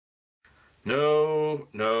No,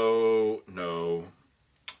 no, no.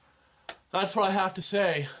 That's what I have to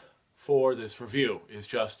say for this review, is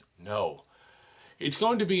just no. It's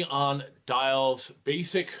going to be on Dial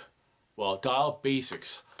Basics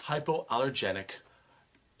hypoallergenic,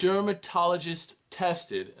 dermatologist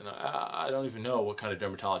tested, and I don't even know what kind of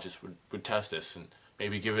dermatologist would test this and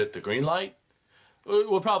maybe give it the green light.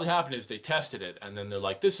 What probably happened is they tested it and then they're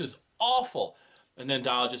like, this is awful. And then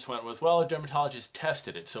Dial just went with, well, a dermatologist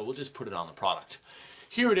tested it, so we'll just put it on the product.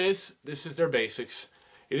 Here it is. This is their basics.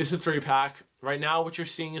 It is a 3-pack. Right now what you're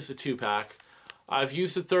seeing is the 2-pack. I've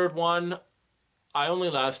used the third one. I only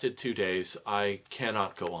lasted 2 days. I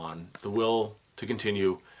cannot go on. The will to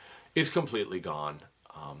continue is completely gone.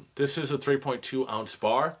 This is a 3.2 ounce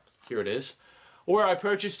bar. Here it is. Where I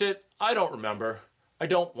purchased it, I don't remember. I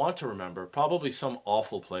don't want to remember. Probably some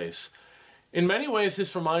awful place. In many ways,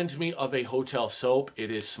 this reminds me of a hotel soap.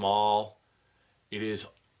 It is small. It is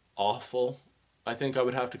awful, I think I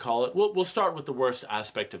would have to call it. We'll start with the worst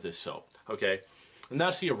aspect of this soap, okay? And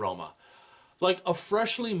that's the aroma. Like a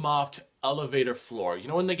freshly mopped elevator floor. You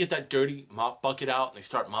know when they get that dirty mop bucket out and they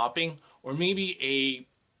start mopping? Or maybe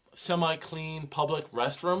a semi-clean public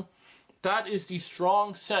restroom? That is the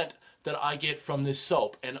strong scent that I get from this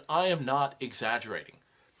soap, and I am not exaggerating.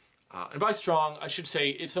 And by strong, I should say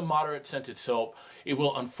it's a moderate scented soap. It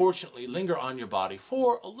will unfortunately linger on your body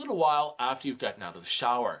for a little while after you've gotten out of the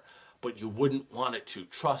shower, but you wouldn't want it to,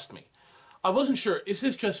 trust me. I wasn't sure, is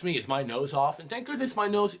this just me? Is my nose off? And thank goodness my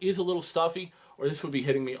nose is a little stuffy, or this would be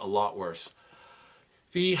hitting me a lot worse.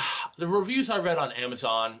 The reviews I read on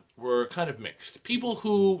Amazon were kind of mixed. People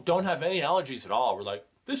who don't have any allergies at all were like,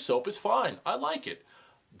 this soap is fine, I like it.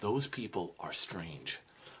 Those people are strange.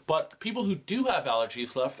 But people who do have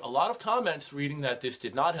allergies left a lot of comments reading that this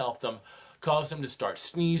did not help them, caused them to start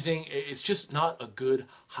sneezing. It's just not a good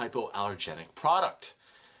hypoallergenic product.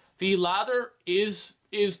 The lather is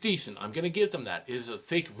decent. I'm going to give them that. It is a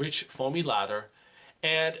thick, rich, foamy lather.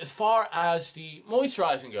 And as far as the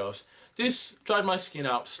moisturizing goes, this dried my skin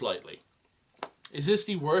out slightly. Is this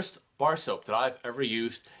the worst bar soap that I've ever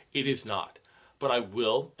used? It is not. But I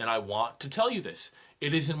will and I want to tell you this.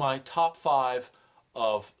 It is in my top 5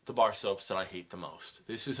 of the bar soaps that I hate the most.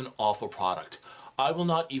 This is an awful product. I will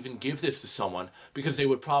not even give this to someone because they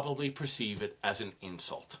would probably perceive it as an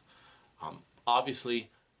insult. Obviously,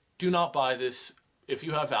 do not buy this. If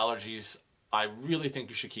you have allergies, I really think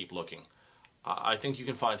you should keep looking. I think you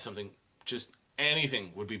can find something, just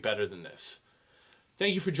anything would be better than this.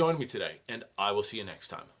 Thank you for joining me today, and I will see you next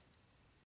time.